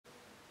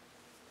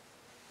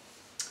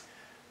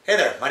Hey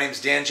there, my name is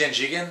Dan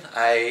Janjigian.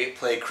 I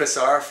play Chris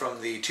R.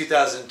 from the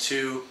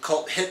 2002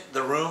 cult hit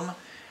The Room,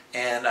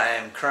 and I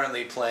am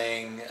currently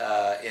playing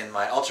in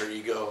my alter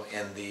ego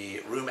in The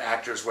Room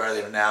Actors Where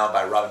They Are Now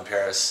by Robin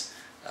Paris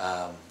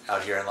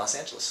out here in Los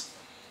Angeles.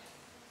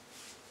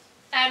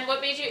 And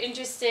what made you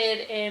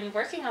interested in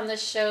working on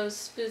this show,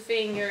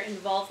 spoofing your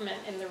involvement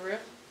in The Room?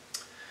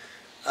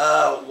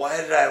 Why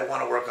did I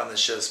want to work on this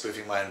show,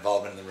 spoofing my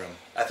involvement in The Room?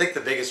 I think the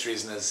biggest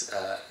reason is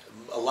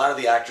a lot of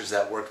the actors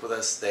that worked with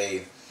us,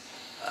 they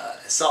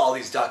saw all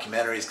these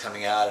documentaries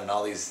coming out and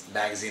all these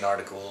magazine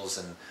articles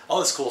and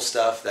all this cool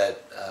stuff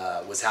that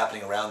was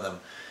happening around them,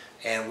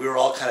 and we were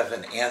all kind of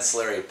an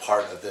ancillary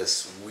part of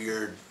this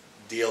weird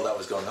deal that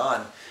was going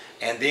on,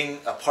 and being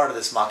a part of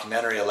this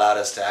mockumentary allowed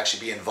us to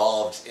actually be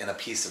involved in a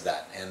piece of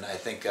that. And I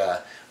think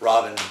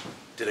Robin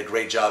did a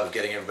great job of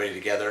getting everybody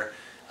together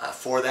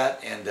for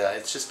that, and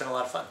it's just been a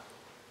lot of fun.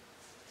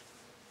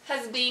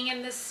 Has being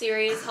in this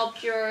series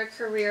helped your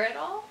career at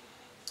all?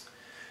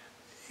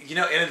 You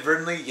know,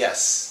 inadvertently,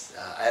 yes.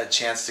 I had a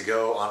chance to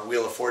go on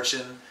Wheel of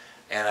Fortune,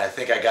 and I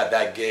think I got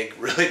that gig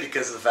really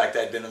because of the fact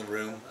that I'd been in the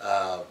room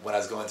when I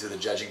was going through the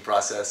judging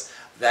process.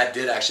 That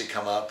did actually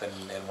come up, and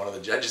one of the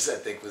judges, I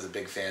think, was a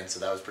big fan, so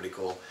that was pretty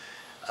cool.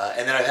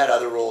 And then I've had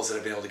other roles that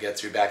I've been able to get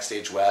through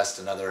Backstage West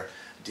and other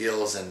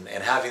deals, and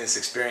having this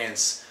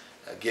experience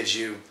gives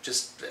you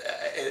just,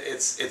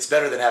 it's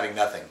better than having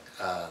nothing.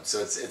 So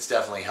it's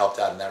definitely helped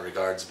out in that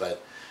regards,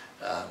 but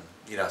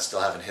you know, still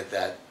haven't hit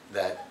that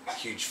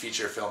huge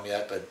feature film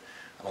yet, but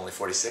I'm only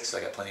 46, so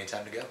I got plenty of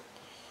time to go.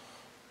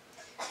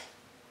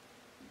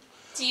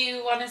 Do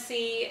you want to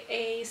see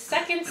a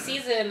second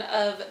season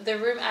of The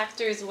Room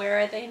Actors Where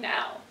Are They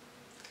Now?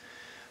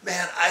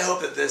 Man, I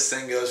hope that this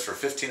thing goes for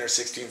 15 or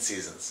 16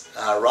 seasons.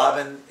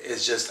 Robin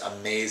is just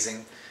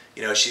amazing.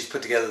 You know, she's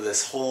put together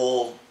this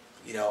whole,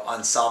 you know,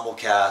 ensemble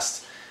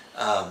cast.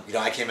 You know,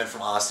 I came in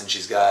from Austin.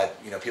 She's got,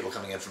 you know, people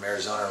coming in from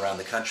Arizona and around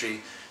the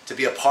country to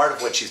be a part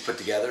of what she's put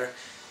together.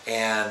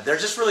 And they're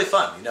just really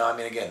fun. You know, I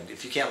mean, again,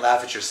 if you can't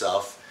laugh at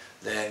yourself,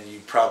 then you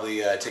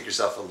probably take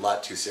yourself a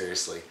lot too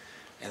seriously.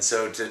 And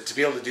so to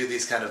be able to do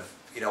these kind of,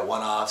 you know,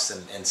 one-offs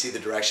and see the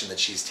direction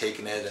that she's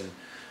taken it, and,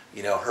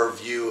 you know, her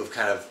view of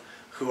kind of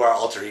who our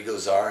alter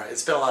egos are,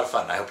 it's been a lot of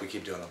fun. I hope we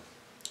keep doing them.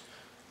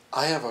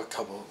 I have a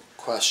couple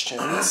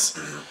questions.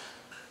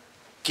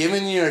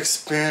 Given your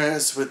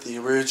experience with the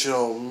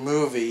original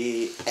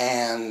movie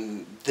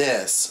and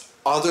this,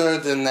 other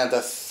than that,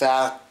 the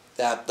fact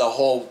that the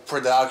whole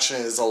production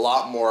is a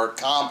lot more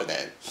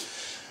competent,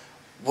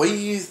 what do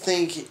you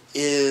think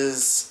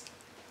is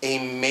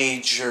a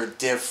major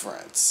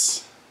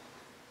difference?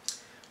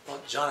 Well,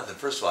 Jonathan,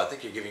 first of all, I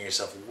think you're giving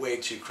yourself way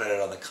too credit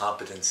on the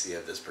competency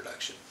of this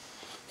production.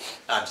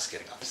 I'm just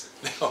kidding, obviously.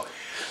 No.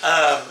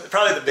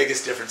 Probably the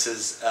biggest difference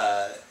is,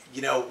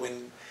 you know,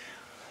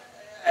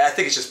 I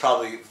think it's just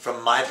probably,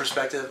 from my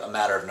perspective, a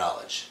matter of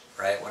knowledge,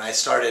 right? When I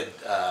started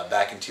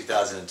back in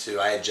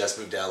 2002, I had just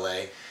moved to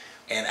LA,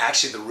 and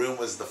actually The Room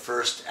was the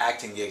first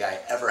acting gig I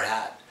ever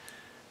had.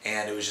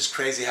 And it was just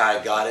crazy how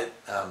I got it.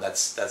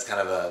 That's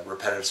kind of a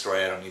repetitive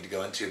story I don't need to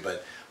go into,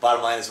 but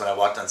bottom line is when I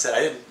walked on set,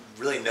 I didn't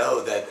really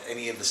know that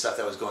any of the stuff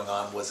that was going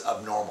on was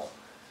abnormal,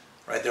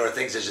 right? There were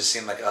things that just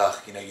seemed like,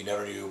 you know, you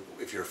never knew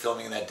if you were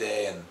filming that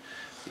day, and,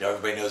 you know,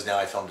 everybody knows now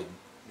I filmed a,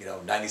 you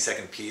know,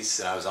 90-second piece,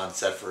 and I was on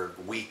set for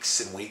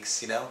weeks and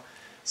weeks, you know?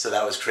 So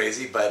that was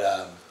crazy,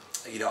 but,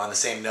 you know, on the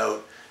same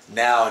note,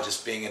 now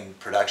just being in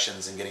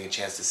productions and getting a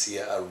chance to see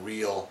a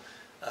real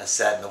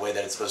set and the way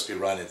that it's supposed to be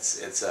run,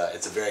 it's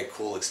a very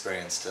cool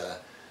experience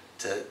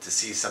to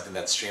see something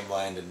that's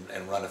streamlined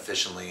and run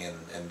efficiently,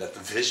 and that the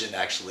vision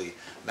actually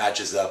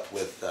matches up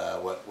with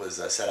what was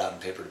set out in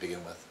paper to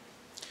begin with.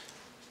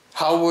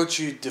 How would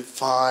you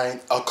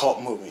define a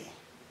cult movie?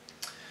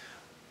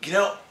 You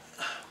know,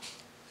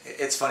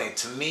 it's funny.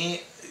 To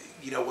me,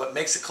 you know, what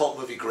makes a cult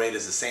movie great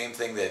is the same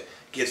thing that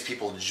gives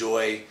people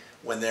joy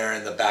when they're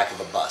in the back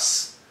of a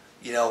bus.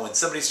 You know, when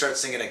somebody starts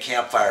singing a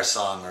campfire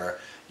song, or,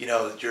 you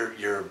know,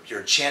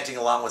 you're chanting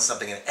along with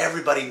something and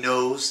everybody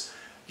knows,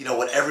 you know,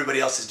 what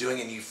everybody else is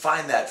doing, and you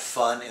find that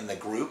fun in the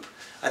group.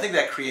 I think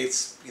that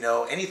creates, you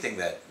know, anything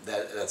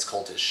that's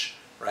cultish,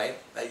 right?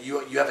 You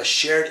have a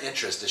shared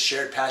interest, a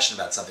shared passion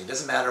about something. It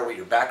doesn't matter what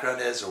your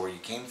background is or where you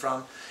came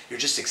from. You're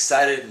just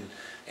excited,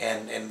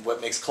 and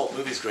what makes cult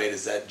movies great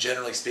is that,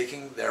 generally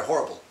speaking, they're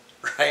horrible,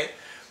 right?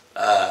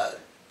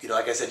 You know,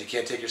 like I said, you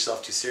can't take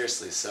yourself too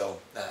seriously. So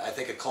I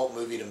think a cult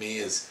movie to me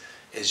is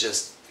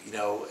just, you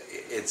know,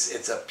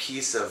 it's a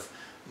piece of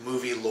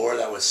movie lore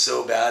that was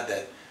so bad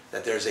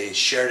that there's a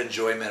shared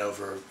enjoyment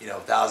over, you know,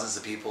 thousands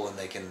of people, and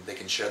they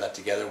can share that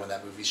together when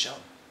that movie's shown.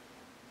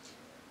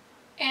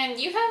 And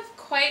you have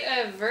quite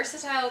a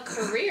versatile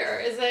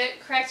career. Is it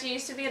correct you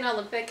used to be an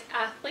Olympic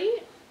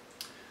athlete?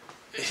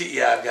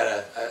 Yeah,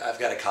 I've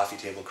got a coffee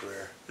table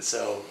career.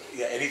 So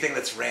yeah, anything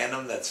that's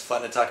random, that's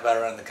fun to talk about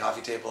around the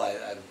coffee table,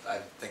 I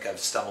think I've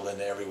stumbled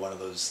into every one of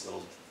those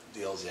little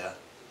deals. Yeah.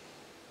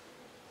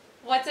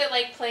 What's it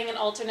like playing an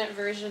alternate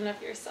version of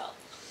yourself?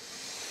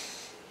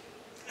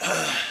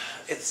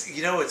 It's,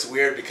 you know, it's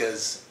weird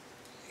because,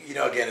 you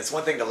know, again, it's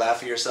one thing to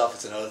laugh at yourself.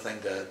 It's another thing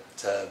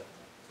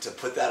to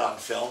put that on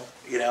film,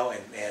 you know,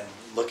 and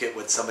look at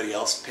what somebody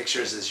else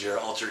pictures as your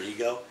alter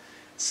ego.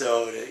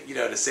 So, you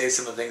know, to say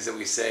some of the things that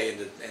we say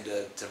and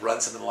to run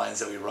some of the lines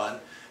that we run,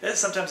 and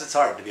sometimes it's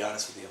hard, to be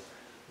honest with you.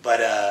 But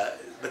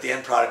the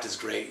end product is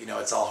great. You know,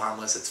 it's all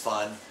harmless. It's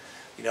fun.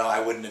 You know, I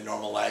wouldn't in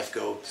normal life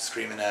go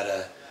screaming at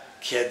a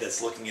kid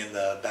that's looking in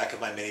the back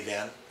of my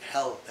minivan.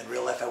 Hell, in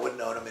real life I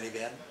wouldn't own a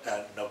minivan.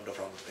 No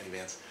problem with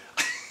minivans.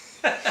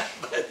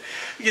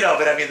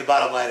 but I mean, the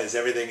bottom line is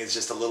everything is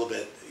just a little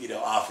bit, you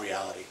know, off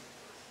reality.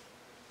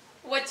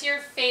 What's your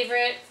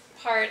favorite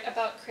part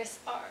about Chris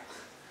R?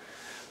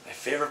 My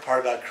favorite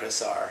part about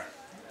Chris R?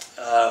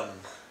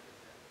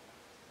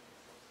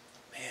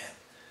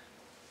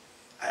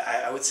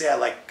 I would say I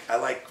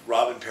like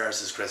Robin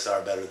Paris's Chris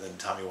R better than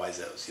Tommy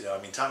Wiseau's. You know,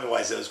 I mean, Tommy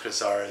Wiseau's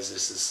Chris R is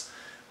just this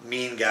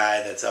mean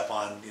guy that's up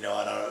on, you know,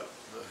 on a,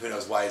 who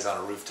knows why he's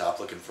on a rooftop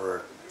looking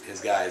for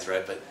his guys,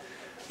 right? But,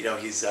 you know,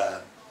 he's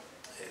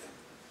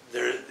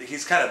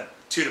kind of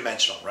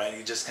two-dimensional, right?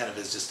 He just kind of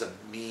is just a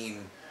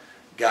mean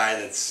guy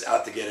that's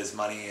out to get his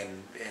money,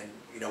 and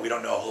you know, we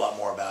don't know a whole lot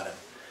more about him.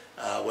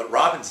 What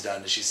Robin's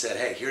done is she said,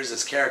 hey, here's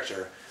this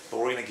character, but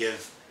we're going to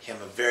give him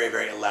a very,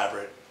 very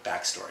elaborate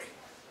backstory.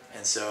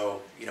 And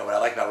so, you know, what I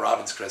like about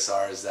Robin's Chris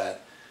R is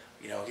that,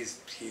 you know,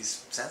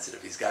 he's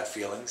sensitive. He's got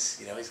feelings.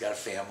 You know, he's got a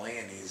family,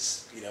 and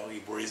he's, you know, he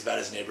worries about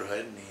his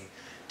neighborhood, and he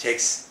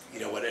takes, you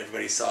know, what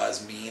everybody saw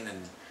as mean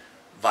and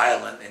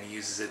violent, and he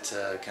uses it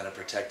to kind of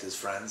protect his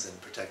friends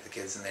and protect the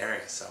kids in the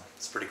area. So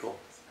it's pretty cool.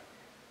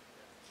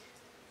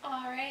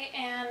 All right,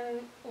 and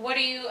what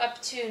are you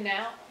up to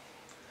now?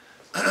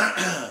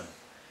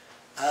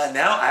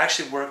 Now I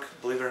actually work,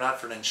 believe it or not,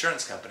 for an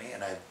insurance company,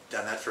 and I've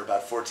done that for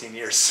about 14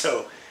 years.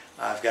 So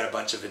I've got a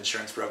bunch of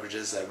insurance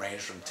brokerages that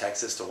range from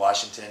Texas to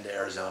Washington to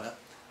Arizona.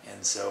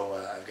 And so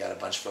I've got a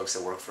bunch of folks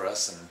that work for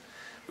us, and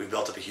we've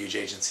built up a huge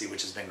agency,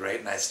 which has been great.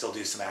 And I still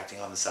do some acting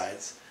on the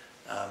sides.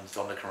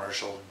 Filmed a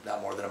commercial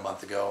not more than a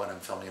month ago, and I'm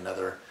filming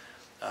another,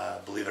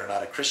 believe it or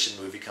not, a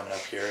Christian movie coming up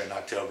here in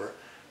October.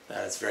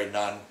 It's very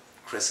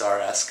non-Chris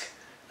R-esque.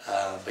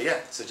 But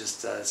yeah, so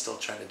just still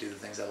trying to do the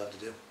things I love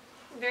to do.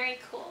 Very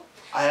cool.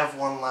 I have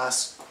one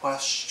last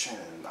question.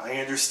 I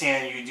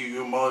understand you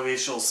do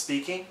motivational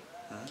speaking.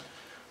 Mm-hmm.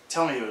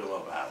 Tell me a little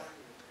about it.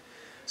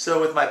 So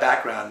with my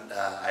background,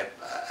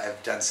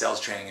 I've done sales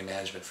training and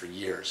management for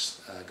years,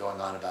 going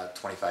on about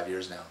 25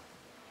 years now.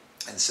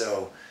 And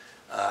so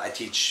I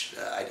teach,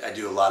 I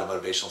do a lot of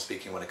motivational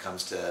speaking when it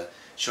comes to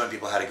showing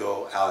people how to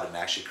go out and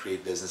actually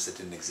create business that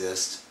didn't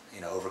exist,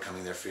 you know,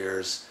 overcoming their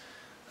fears.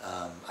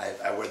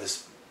 I wear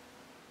this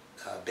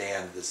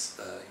band, you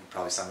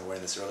probably saw me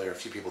wearing this earlier, a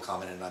few people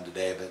commented on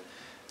today, but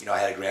you know, I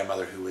had a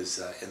grandmother who was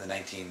in the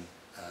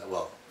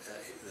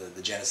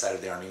the genocide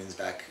of the Armenians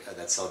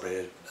that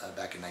celebrated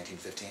back in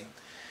 1915,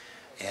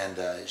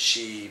 and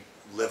she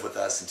lived with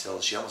us until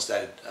she almost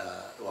died.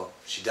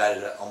 She died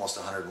at almost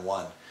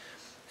 101,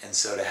 and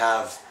so to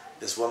have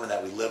this woman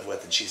that we lived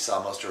with, and she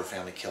saw most of her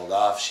family killed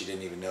off. She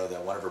didn't even know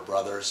that one of her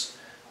brothers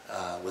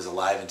was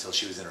alive until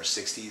she was in her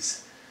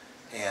 60s.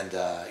 And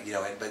you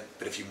know, but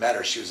if you met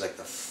her, she was like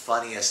the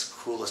funniest,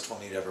 coolest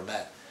woman you'd ever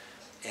met.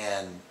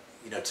 And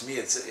you know, to me,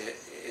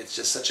 it's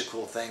just such a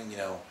cool thing. You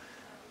know,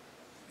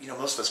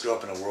 most of us grow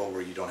up in a world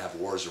where you don't have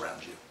wars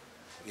around you.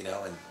 You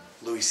know, and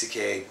Louis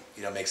C.K.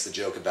 you know makes the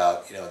joke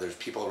about, you know, there's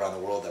people around the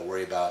world that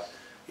worry about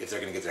if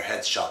they're going to get their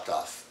heads chopped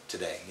off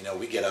today. You know,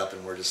 we get up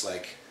and we're just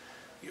like,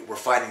 we're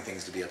finding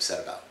things to be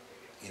upset about.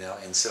 You know,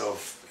 and so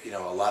you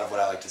know, a lot of what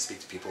I like to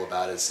speak to people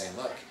about is saying,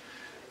 look,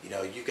 you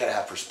know, you've got to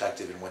have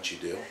perspective in what you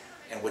do.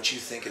 And what you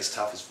think is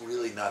tough is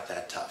really not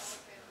that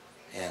tough.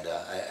 And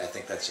I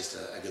think that's just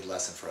a good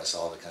lesson for us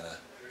all to kind of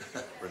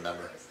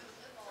remember.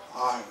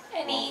 I'm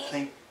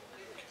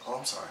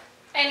sorry.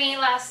 Any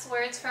last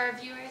words for our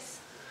viewers?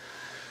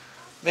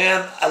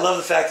 Man, I love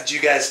the fact that you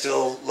guys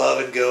still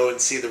love and go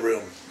and see The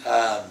Room.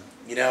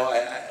 You know,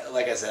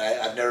 like I said,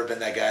 I've never been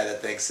that guy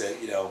that thinks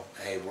that, you know,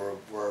 hey,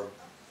 we're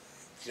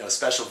you know,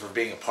 special for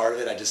being a part of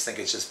it. I just think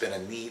it's just been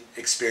a neat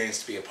experience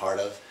to be a part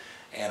of.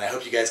 And I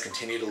hope you guys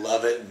continue to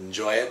love it and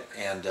enjoy it,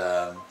 and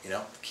you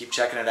know, keep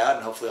checking it out,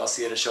 and hopefully I'll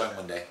see you at a showing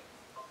one day.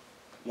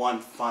 One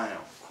final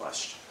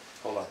question.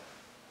 Hold on.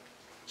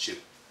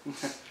 Shoot.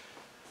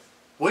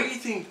 What do you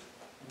think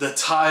the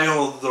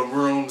title The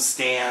Room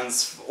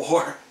stands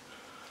for?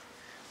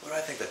 What do I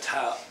think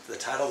the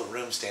title The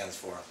Room stands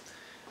for?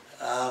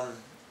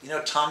 You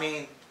know,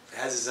 Tommy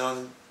has his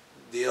own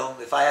deal.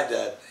 If I had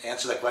to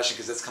answer that question,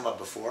 because it's come up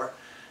before,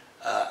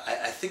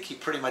 I think he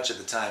pretty much at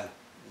the time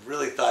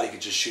really thought he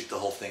could just shoot the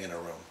whole thing in a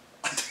room.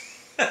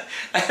 And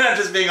I'm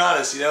just being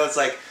honest, you know, it's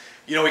like,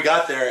 you know, we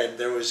got there and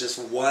there was just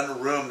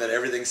one room that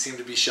everything seemed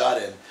to be shot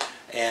in.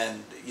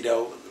 And, you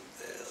know,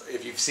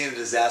 if you've seen A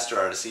Disaster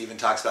Artist, he even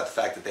talks about the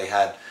fact that they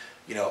had,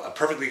 you know, a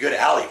perfectly good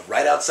alley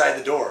right outside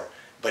the door,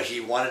 but he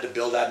wanted to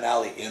build out an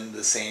alley in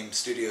the same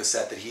studio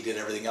set that he did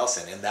everything else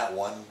in that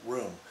one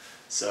room.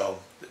 So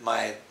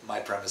my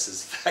premise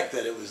is the fact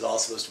that it was all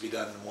supposed to be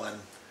done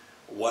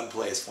in one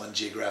place, one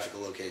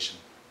geographical location.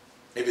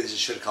 Maybe they just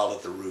should have called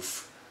it The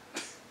Roof.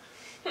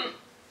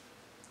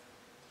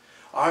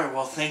 All right,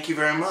 well, thank you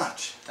very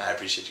much. I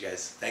appreciate you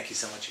guys. Thank you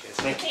so much, you guys.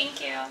 Thank you.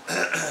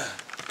 Thank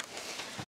you.